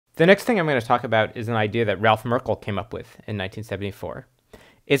The next thing I'm going to talk about is an idea that Ralph Merkle came up with in 1974.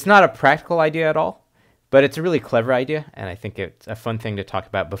 It's not a practical idea at all, but it's a really clever idea, and I think it's a fun thing to talk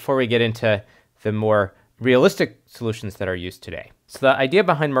about before we get into the more realistic solutions that are used today. So the idea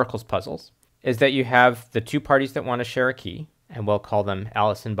behind Merkle's puzzles is that you have the two parties that want to share a key, and we'll call them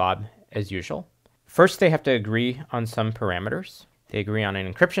Alice and Bob as usual. First, they have to agree on some parameters. They agree on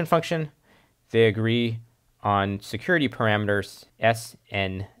an encryption function. They agree on security parameters S,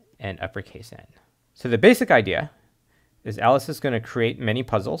 N, and uppercase N. So the basic idea is Alice is going to create many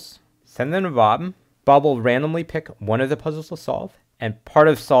puzzles, send them to Bob. Bob will randomly pick one of the puzzles to solve, and part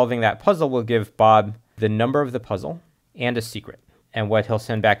of solving that puzzle will give Bob the number of the puzzle and a secret. And what he'll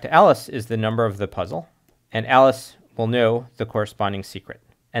send back to Alice is the number of the puzzle, and Alice will know the corresponding secret,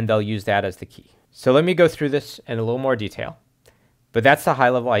 and they'll use that as the key. So let me go through this in a little more detail, but that's the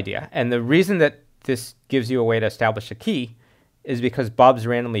high-level idea. And the reason that this gives you a way to establish a key is because Bob's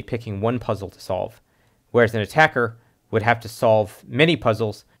randomly picking one puzzle to solve, whereas an attacker would have to solve many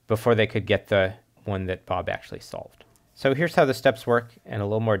puzzles before they could get the one that Bob actually solved. So here's how the steps work in a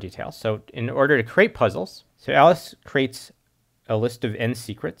little more detail. So in order to create puzzles, so Alice creates a list of n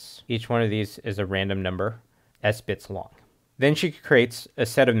secrets. Each one of these is a random number, s bits long. Then she creates a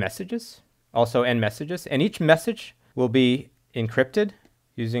set of messages, also n messages, and each message will be encrypted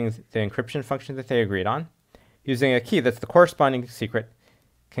using the encryption function that they agreed on, using a key that's the corresponding secret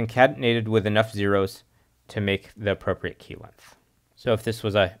concatenated with enough zeros to make the appropriate key length. So if this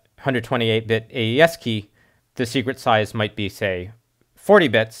was a 128-bit AES key, the secret size might be, say, 40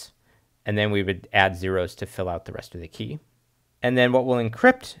 bits, and then we would add zeros to fill out the rest of the key. And then what we'll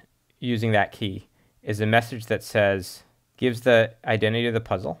encrypt using that key is a message that says, gives the identity of the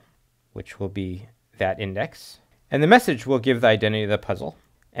puzzle, which will be that index. And the message will give the identity of the puzzle,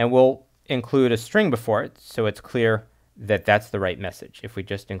 and we'll include a string before it so it's clear that that's the right message. If we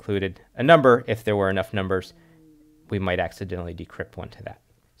just included a number, if there were enough numbers, we might accidentally decrypt one to that.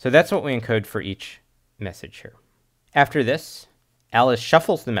 So that's what we encode for each message here. After this, Alice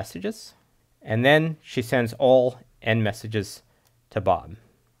shuffles the messages, and then she sends all n messages to Bob.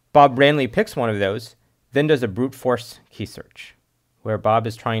 Bob randomly picks one of those, then does a brute force key search, where Bob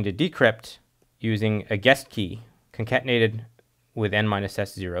is trying to decrypt using a guessed key concatenated with n minus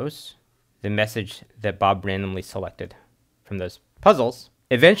s zeros, the message that Bob randomly selected from those puzzles.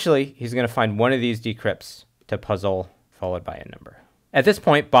 Eventually, he's going to find one of these decrypts to puzzle followed by a number. At this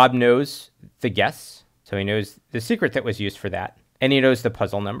point, Bob knows the guess, so he knows the secret that was used for that, and he knows the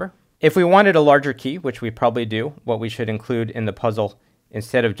puzzle number. If we wanted a larger key, which we probably do, what we should include in the puzzle,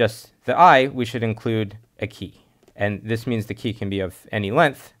 instead of just the I, we should include a key. And this means the key can be of any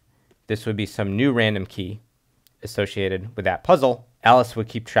length. This would be some new random key associated with that puzzle. Alice would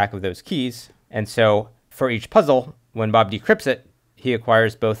keep track of those keys, and so for each puzzle, when Bob decrypts it, he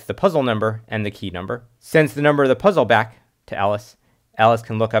acquires both the puzzle number and the key number, sends the number of the puzzle back to Alice. Alice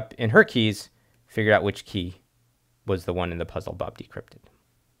can look up in her keys, figure out which key was the one in the puzzle Bob decrypted.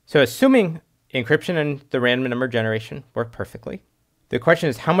 So assuming encryption and the random number generation work perfectly, the question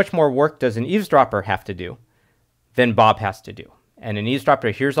is how much more work does an eavesdropper have to do than Bob has to do? And an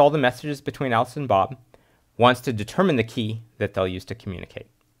eavesdropper hears all the messages between Alice and Bob, wants to determine the key that they'll use to communicate.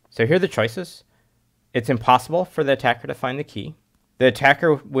 So here are the choices. It's impossible for the attacker to find the key. The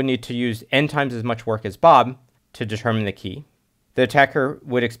attacker would need to use n times as much work as Bob to determine the key. The attacker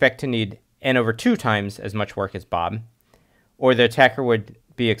would expect to need n over 2 times as much work as Bob, or the attacker would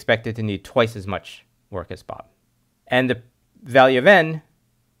be expected to need twice as much work as Bob. And the value of n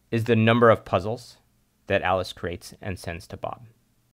is the number of puzzles that Alice creates and sends to Bob.